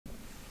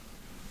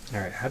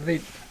Alright, how do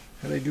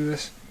they do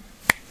this?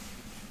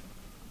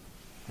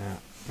 Yeah,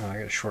 oh, I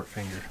got a short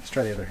finger. Let's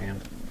try the other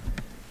hand.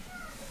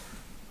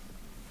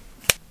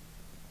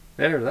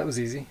 There, that was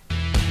easy.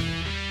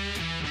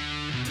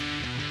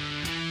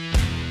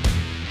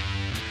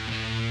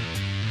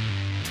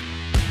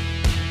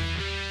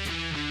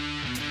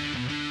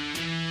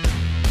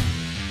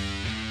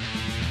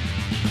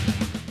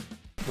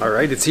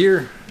 Alright, it's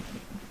here.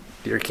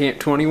 Deer Camp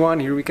 21,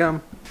 here we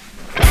come.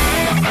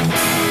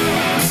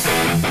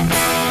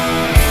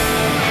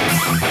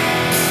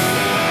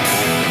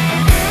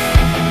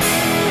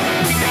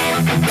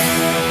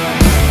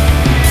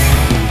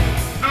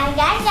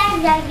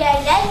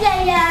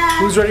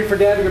 Who's ready for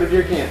Dad to go to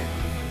Deer Camp?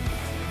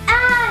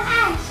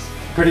 Us.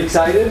 Pretty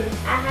excited?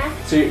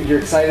 Uh-huh. So you're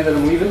excited that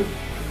I'm leaving?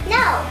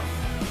 No.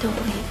 Don't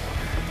believe.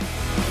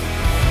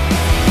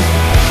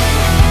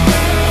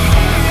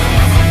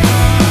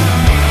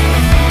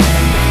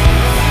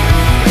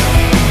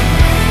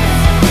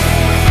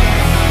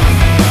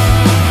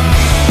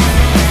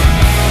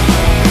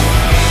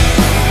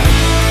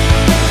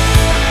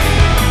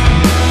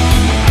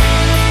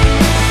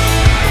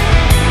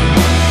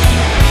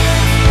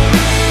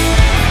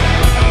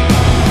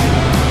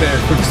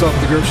 Quick stop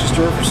at the grocery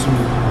store for some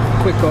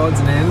quick odds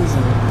and ends,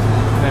 and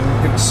then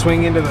we're going to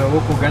swing into the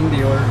local gun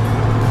dealer,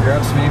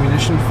 grab some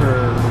ammunition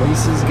for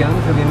Lace's gun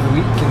for the end of the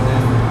week, and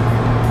then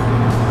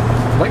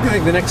I'd like to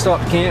take the next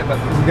stop camp,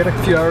 but we've got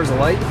a few hours of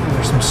light and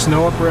there's some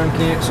snow up around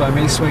camp, so I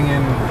may swing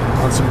in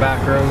on some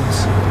back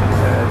roads,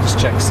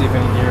 just check to see if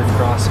any deer have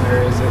crossed some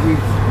areas that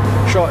we've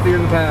shot deer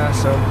in the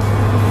past, so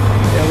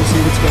yeah, we'll see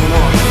what's going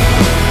on.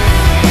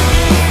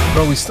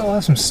 Well, we still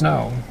have some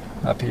snow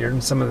up here in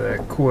some of the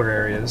cooler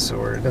areas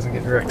where it doesn't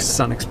get direct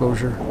sun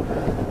exposure.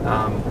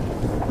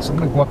 So I'm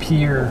gonna go up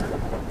here,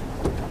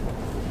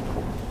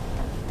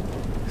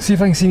 see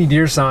if I can see any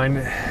deer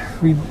sign.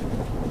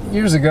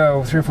 Years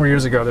ago, 3 or 4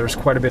 years ago, there was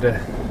quite a bit of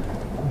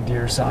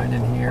deer sign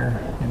in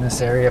here in this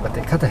area, but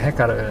they cut the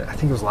heck out of it. I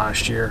think it was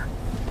last year,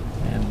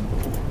 and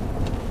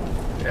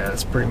yeah,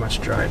 it's pretty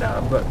much dried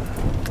up. But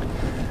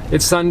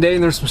it's Sunday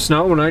and there's some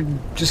snow, and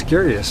I'm just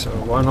curious, so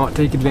why not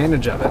take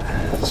advantage of it?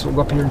 So we'll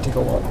go up here and take a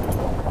look.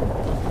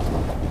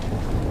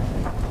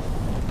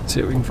 See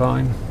what we can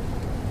find.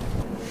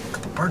 A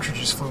couple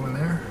partridges flew in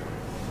there,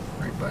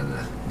 right by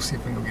the. We'll see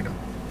if we can go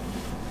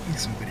get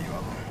some video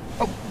of them.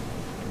 Oh,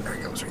 there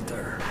he goes, right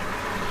there.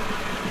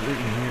 Right in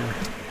here.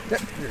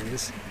 Yep, there he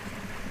is.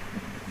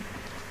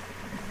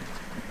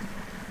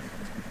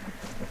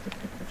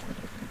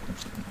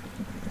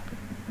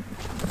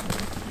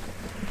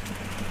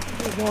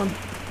 There's one.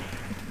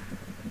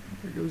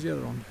 There goes the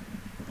other one.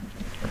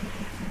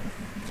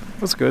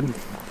 That's good.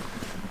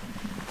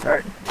 All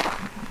right.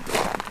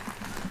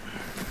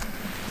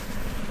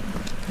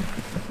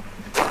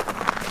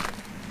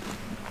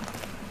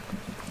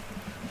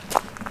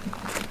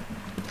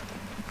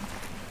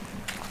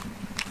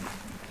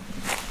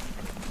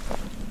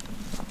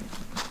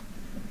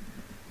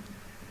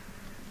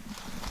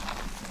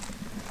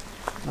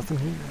 Nothing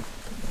here.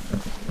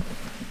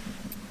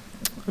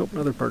 Oh,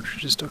 another partridge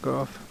just took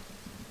off.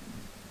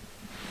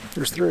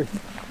 There's 3.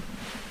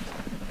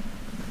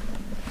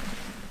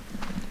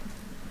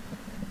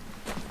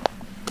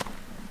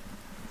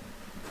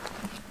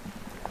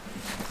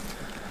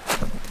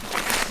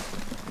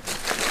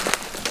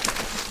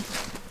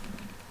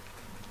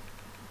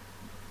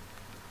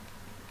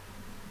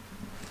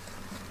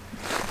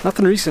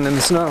 Nothing recent in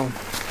the snow.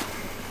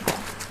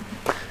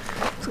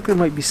 Looks like there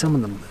might be some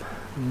of them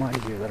my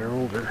deer that are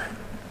older.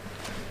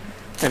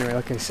 Anyway,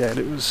 like I said,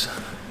 it was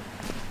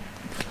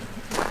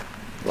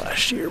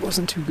last year. It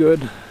wasn't too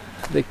good.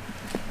 They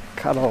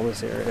cut all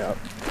this area up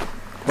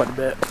quite a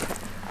bit.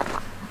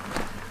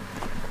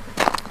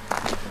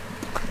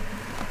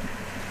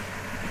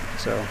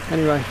 So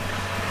anyway,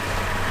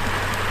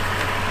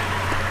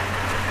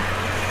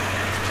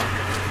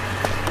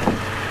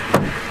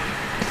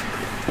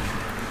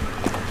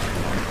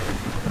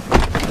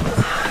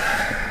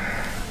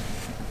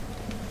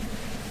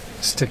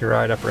 let's take a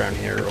ride up around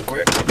here real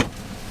quick.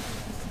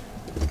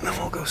 Then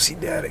we'll go see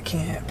Dad at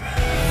camp.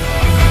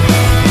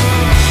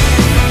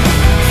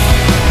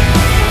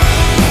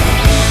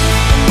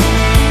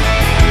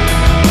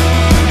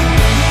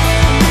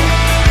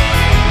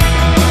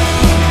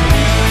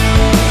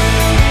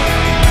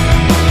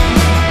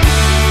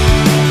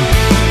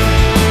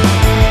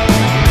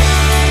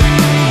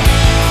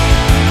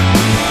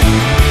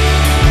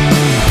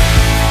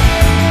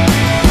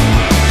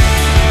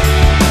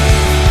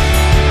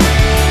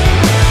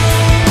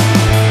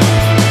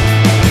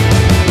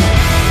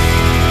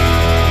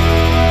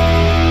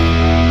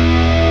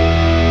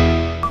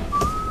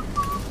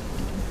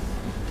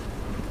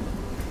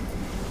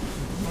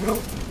 Well,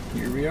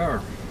 here we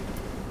are.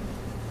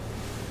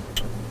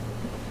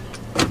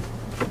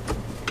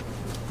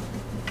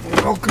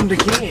 Welcome to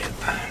camp.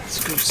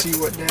 Let's go see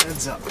what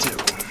Dad's up to.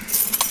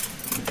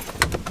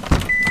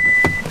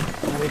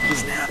 I think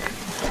he's napping.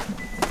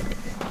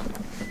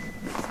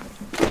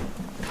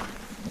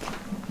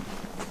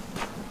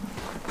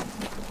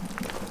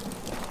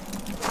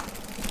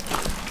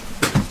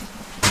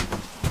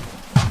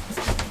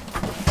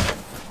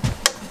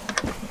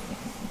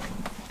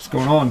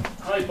 going on?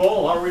 Hi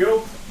Paul, how are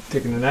you?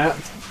 Taking a nap?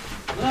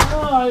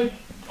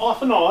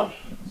 Off and on.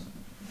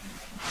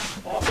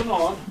 Off and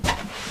on.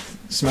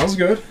 Smells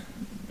good.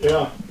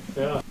 Yeah,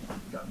 yeah.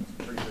 Got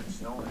pretty good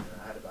snow in there.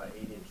 I had about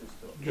 8 inches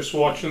to Just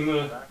watching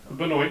the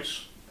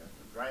Benoits.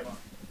 drive.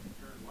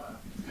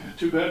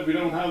 Too bad we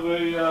don't have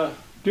a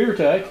deer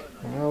tag.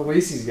 Well,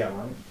 Lacey's got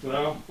one.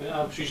 Well,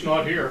 yeah, she's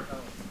not here.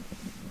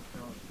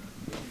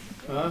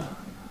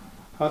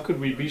 How could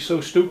we be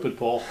so stupid,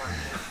 Paul?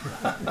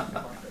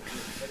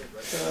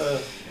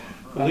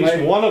 At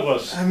least one of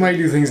us. I might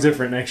do things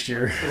different next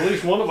year. At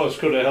least one of us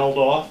could have held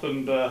off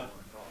and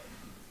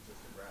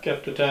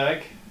kept a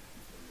tag.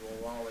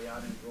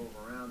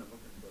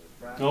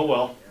 Oh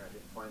well. I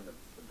didn't find the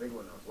big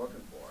one I was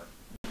looking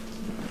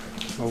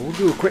for. Well, we'll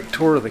do a quick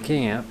tour of the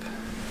camp.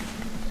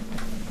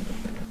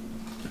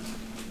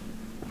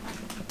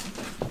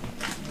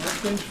 One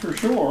thing's for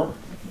sure.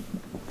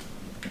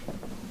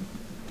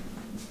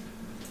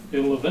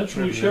 It'll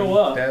eventually show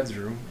up. Dad's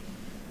room.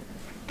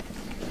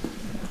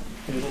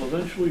 It'll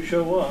eventually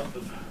show up,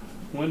 but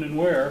when and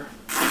where?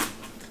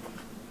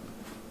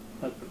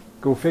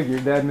 Go figure,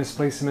 Dad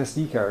misplaced some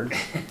SD cards.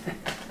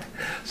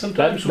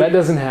 Sometimes that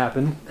doesn't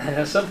happen.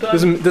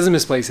 sometimes Doesn't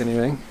misplace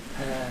anything.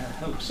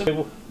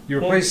 You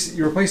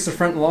replaced the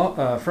front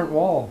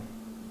wall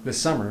this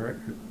summer,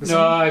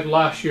 right?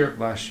 Last year.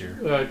 Last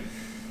year.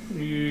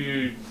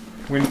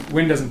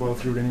 Wind doesn't blow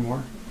through it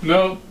anymore.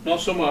 No,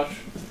 not so much.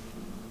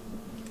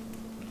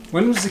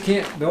 When was the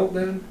camp built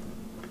then?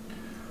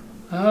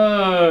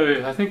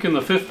 I think in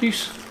the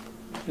 50s,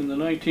 in the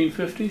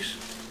 1950s.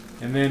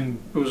 And then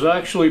It was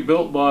actually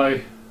built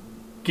by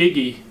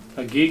Gigi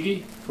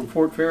from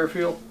Fort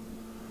Fairfield.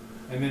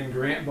 And then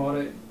Grant bought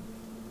it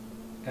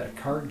at a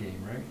card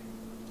game, right?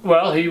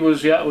 Well, it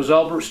was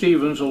Albert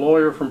Stevens, a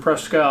lawyer from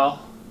Prescal,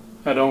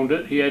 had owned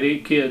it. He had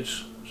 8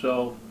 kids,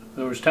 so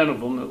there was 10 of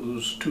them. It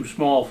was too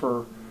small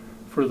for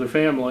the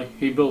family.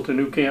 He built a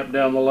new camp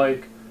down the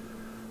lake.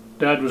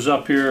 Dad was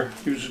up here.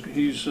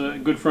 He's a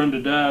good friend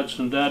of Dad's,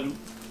 and Dad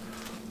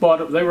bought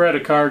it. They were at a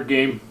card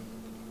game,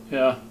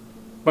 yeah,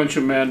 bunch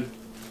of men,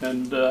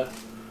 and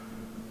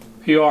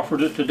he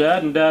offered it to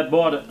Dad, and Dad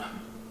bought it.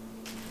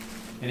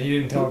 And he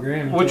didn't tell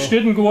Graham. Which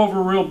didn't go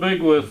over real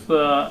big with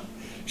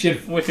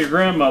your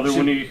grandmother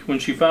when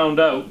she found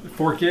out.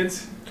 4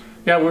 kids?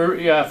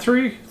 Yeah,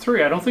 three.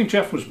 I don't think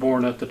Jeff was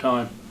born at the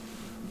time.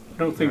 I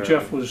don't think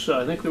Jeff was.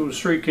 I think there was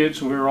 3 kids,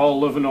 and we were all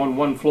living on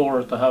one floor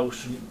at the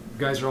house. You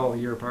guys are all a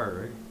year apart,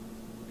 right?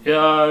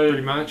 Yeah,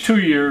 pretty much. 2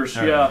 years.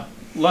 All yeah, right.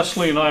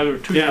 Leslie and I are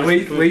 2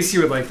 years. Yeah, Lacey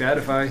would like that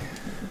if I.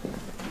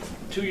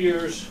 2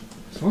 years.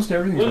 So most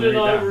everything's Linda and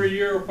I down. were a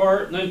year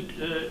apart, and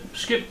then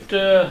skipped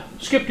a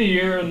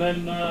year, and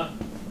then.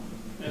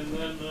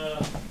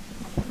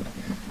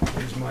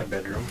 Here's my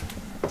bedroom.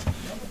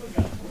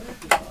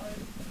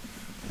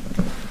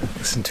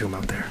 Listen to him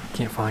out there.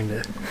 Can't find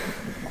it.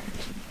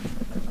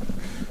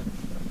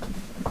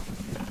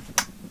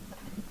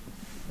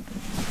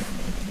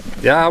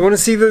 Yeah, I want to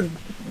see the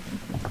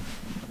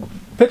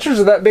pictures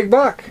of that big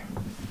buck.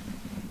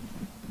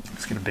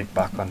 Let's get a big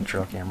buck on the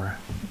trail camera.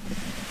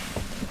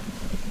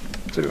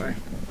 So anyway,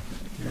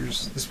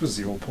 this was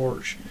the old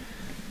porch,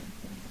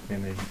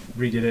 and they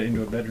redid it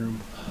into a bedroom.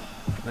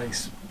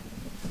 Nice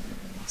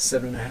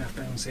 7.5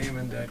 pound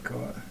salmon Dad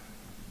caught.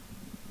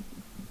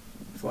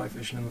 Fly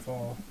fishing in the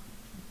fall.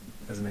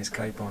 Has a nice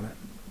kipe on it.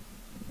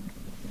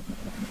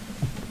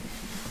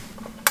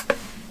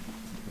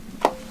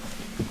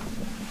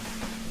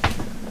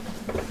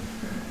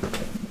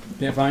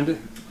 Can't find it?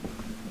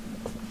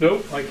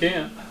 Nope, I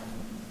can't.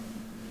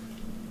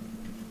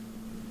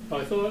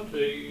 I thought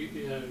Did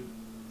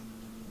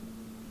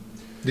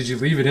you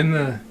leave it in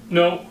the...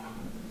 No,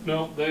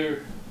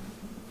 they're...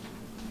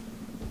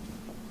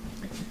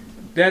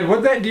 Dad,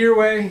 what'd that deer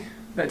weigh?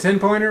 That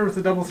 10-pointer with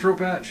the double throat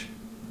patch?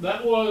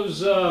 That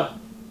was,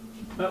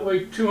 that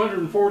weighed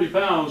 240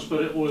 pounds,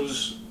 but it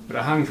was... But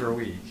it hung for a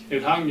week.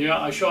 It hung, yeah.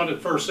 I shot it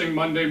first thing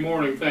Monday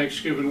morning,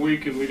 Thanksgiving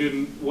week, and we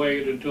didn't weigh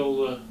it until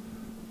the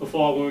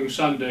following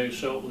Sunday,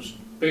 so it was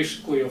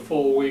basically a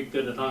full week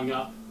that it hung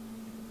up.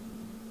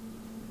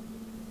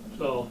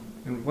 So...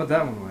 And what'd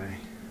that one weigh?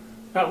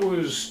 That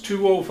was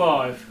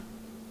 205.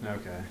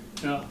 Okay.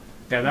 Yeah.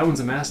 Yeah, that one's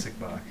a mastic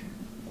buck.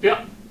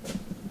 Yeah.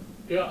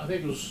 Yeah, I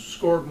think it was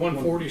scored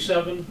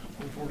 147.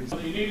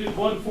 147. You needed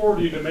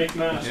 140 to make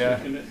mastic, Yeah.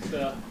 and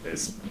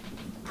It's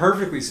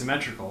perfectly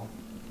symmetrical.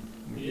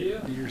 Yeah.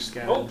 Deer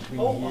scattered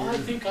between I here.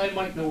 think I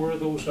might know where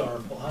those are.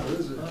 Where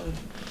is it?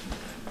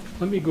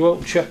 Let me go out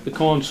and check the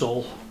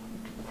console.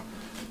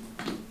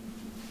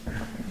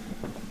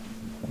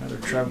 Another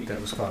trout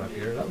that was caught up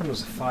here. That one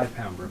was a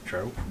 5-pound brook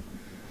trout.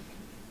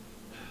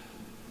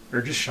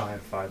 Or just shy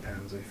of 5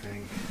 pounds, I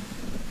think.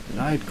 And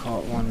I had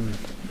caught one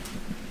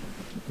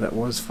that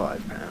was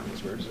 5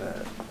 pounds. Where's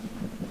that?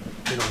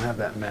 They don't have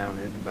that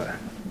mounted, but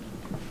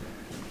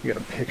you got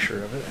a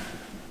picture of it.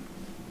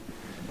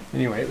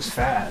 Anyway, it was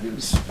fat. It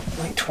was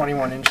like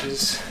 21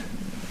 inches.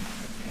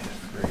 Yeah,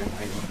 friggin'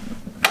 like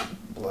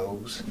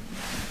blows.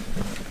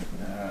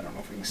 I don't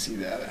know if we can see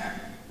that.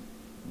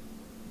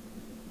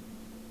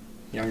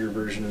 younger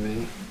version of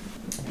me.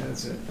 Yeah,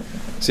 that's it.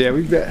 So yeah,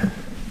 we've got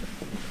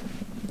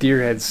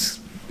deer heads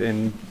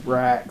and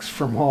racks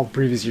from all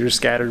previous years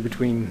scattered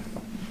between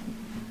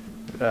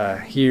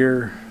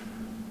here,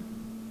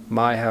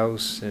 my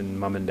house, and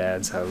Mom and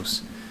Dad's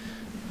house.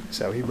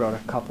 So he brought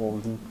a couple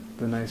of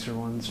the nicer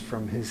ones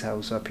from his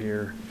house up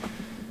here,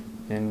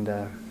 and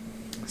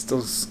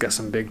still got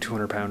some big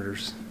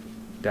 200-pounders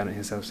down at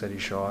his house that he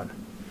shot.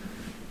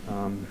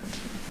 Some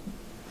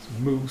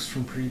moose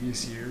from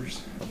previous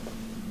years.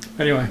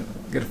 Anyway,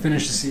 gotta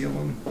finish the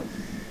ceiling.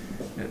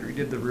 And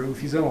redid the roof.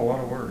 He's done a lot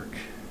of work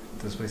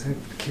this place. I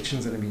think the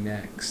kitchen's gonna be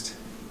next,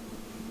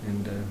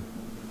 and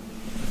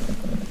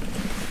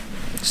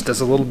just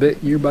does a little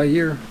bit year by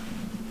year,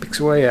 picks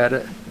away at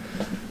it.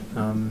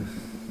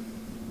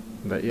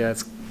 But yeah,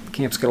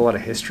 camp's got a lot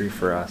of history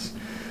for us.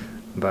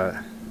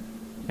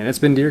 And it's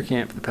been deer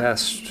camp for the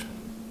past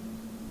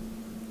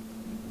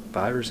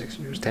 5 or 6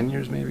 years, 10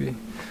 years maybe.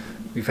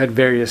 We've had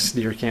various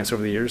deer camps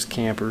over the years,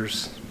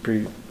 campers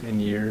in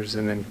years,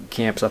 and then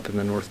camps up in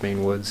the North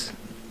Maine woods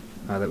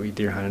that we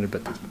deer hunted,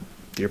 but the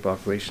deer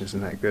population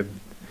isn't that good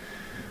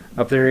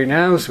up there right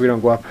now, so we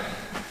don't go up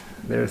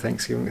there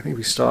Thanksgiving. I think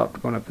we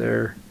stopped going up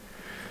there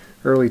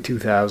early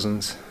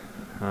 2000s.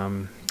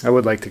 I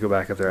would like to go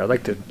back up there. I'd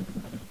like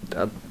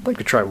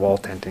to try wall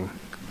tenting.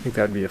 I think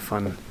that would be a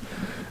fun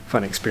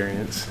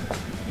experience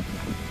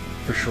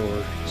for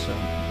sure. So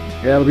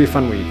yeah, it'll be a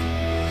fun week.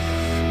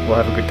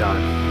 We'll have a good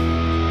time.